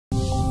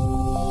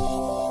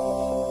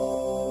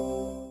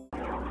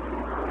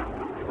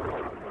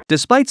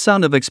Despite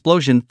sound of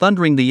explosion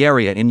thundering the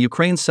area in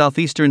Ukraine's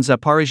southeastern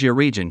Zaporizhzhia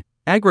region,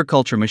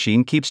 agriculture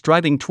machine keeps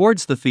driving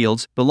towards the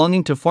fields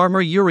belonging to farmer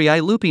Yuri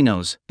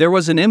Lupino's. There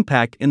was an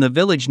impact in the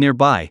village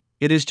nearby.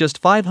 It is just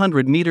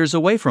 500 meters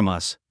away from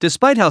us.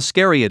 Despite how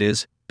scary it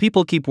is,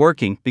 people keep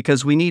working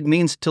because we need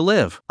means to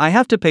live. I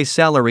have to pay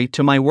salary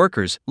to my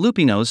workers,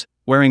 Lupino's,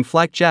 wearing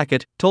flak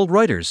jacket, told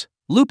Reuters.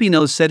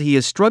 Lupino's said he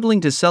is struggling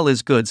to sell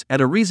his goods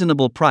at a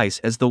reasonable price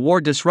as the war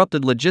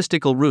disrupted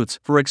logistical routes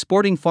for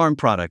exporting farm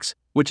products,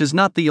 which is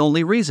not the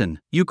only reason.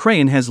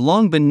 Ukraine has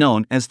long been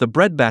known as the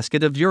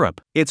breadbasket of Europe.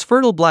 Its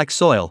fertile black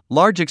soil,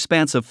 large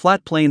expanse of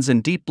flat plains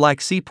and deep black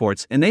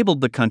seaports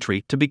enabled the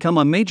country to become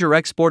a major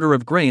exporter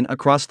of grain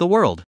across the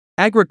world.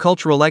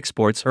 Agricultural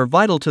exports are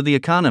vital to the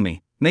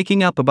economy,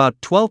 making up about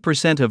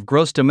 12% of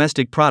gross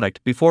domestic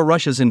product before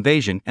Russia's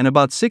invasion and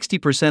about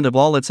 60% of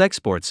all its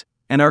exports,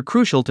 and are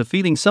crucial to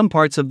feeding some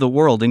parts of the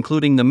world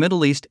including the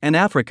Middle East and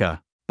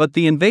Africa. But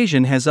the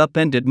invasion has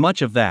upended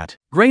much of that.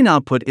 Grain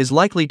output is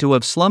likely to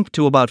have slumped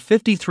to about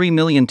 53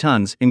 million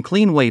tons in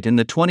clean weight in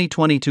the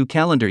 2022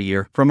 calendar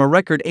year from a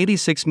record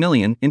 86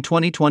 million in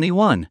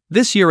 2021.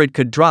 This year it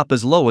could drop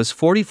as low as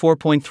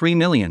 44.3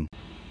 million.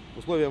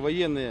 Условия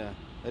военные,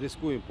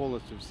 рискуем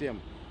полностью всем,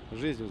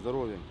 жизнью,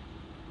 здоровьем.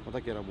 Вот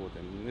так и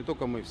работаем. Не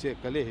только мы, все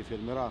коллеги,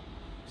 фермера,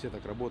 все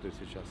так работают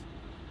сейчас.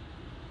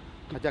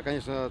 Хотя,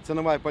 конечно,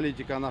 ценовая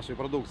политика нашей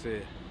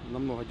продукции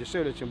намного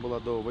дешевле, чем была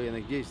до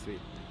военных действий.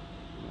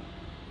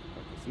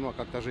 Но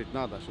как-то жить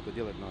надо, что-то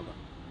делать надо.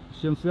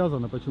 С чем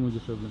связано, почему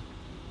дешевле?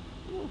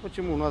 Ну,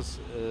 почему? У нас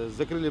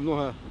закрыли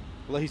много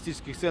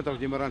логистических центров,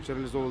 где мы раньше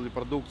реализовывали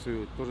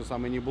продукцию. То же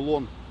самое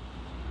Небулон.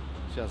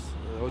 Сейчас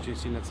очень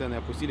сильно цены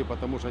опустили,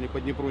 потому что они по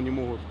Днепру не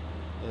могут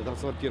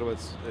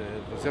транспортировать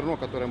зерно,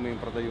 которое мы им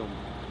продаем.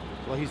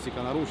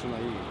 Логистика нарушена.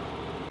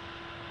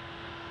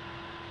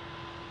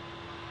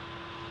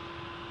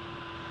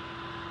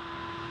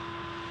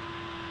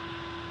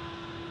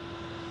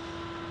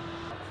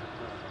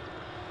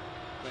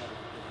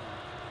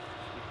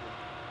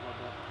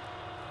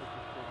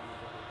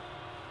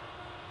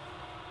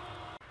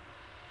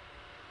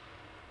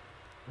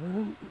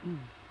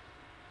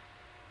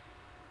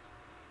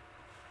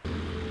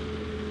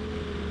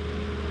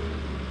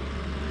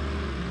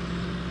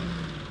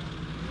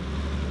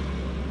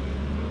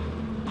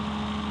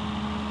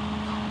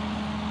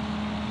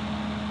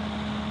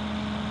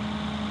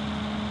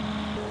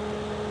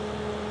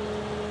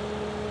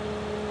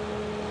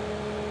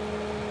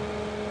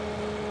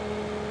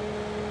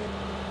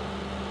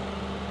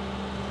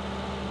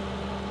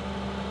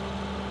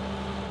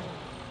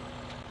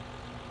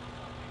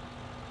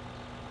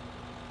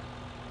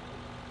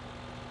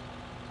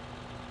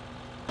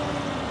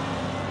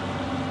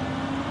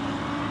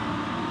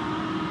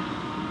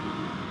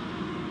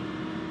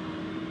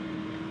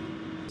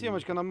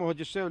 Семечка намного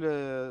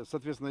дешевле,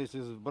 соответственно,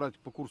 если брать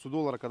по курсу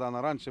доллара, когда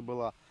она раньше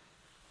была,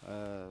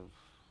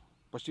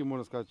 почти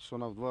можно сказать, что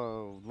она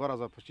в два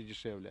раза почти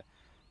дешевле.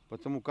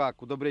 Потому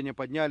как удобрения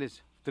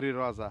поднялись в 3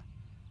 раза,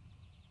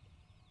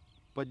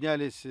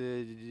 поднялись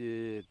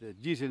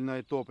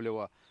дизельное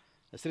топливо,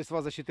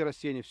 средства защиты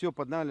растений, все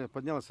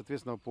поднялось,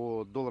 соответственно,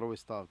 по долларовой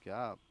ставке,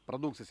 а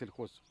продукция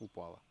сельхоз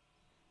упала.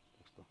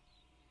 Так что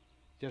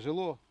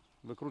тяжело,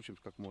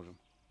 выкручиваемся как можем.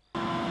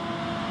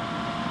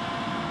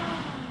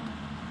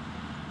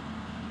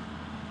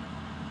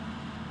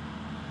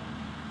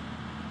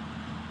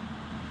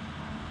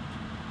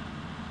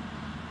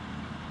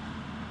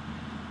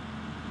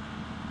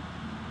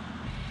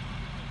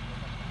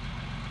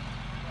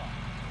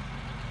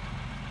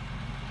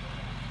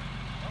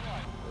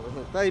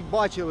 Та й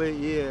бачили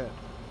і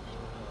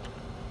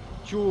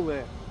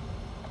чули,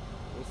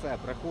 усе,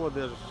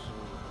 приходиш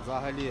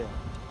взагалі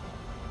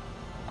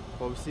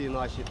по всій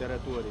нашій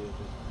території.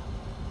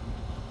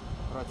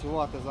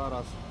 Працювати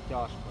зараз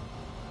тяжко.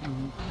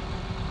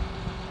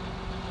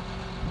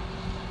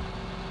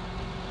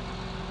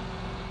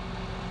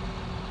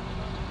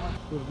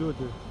 Що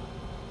ждете?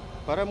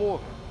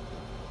 Перемоги.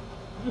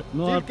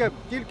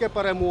 Тільки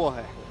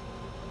перемоги.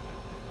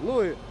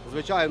 Ну і,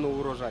 звичайно,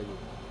 урожаю.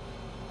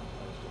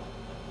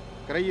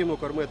 Країну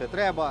кормити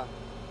треба.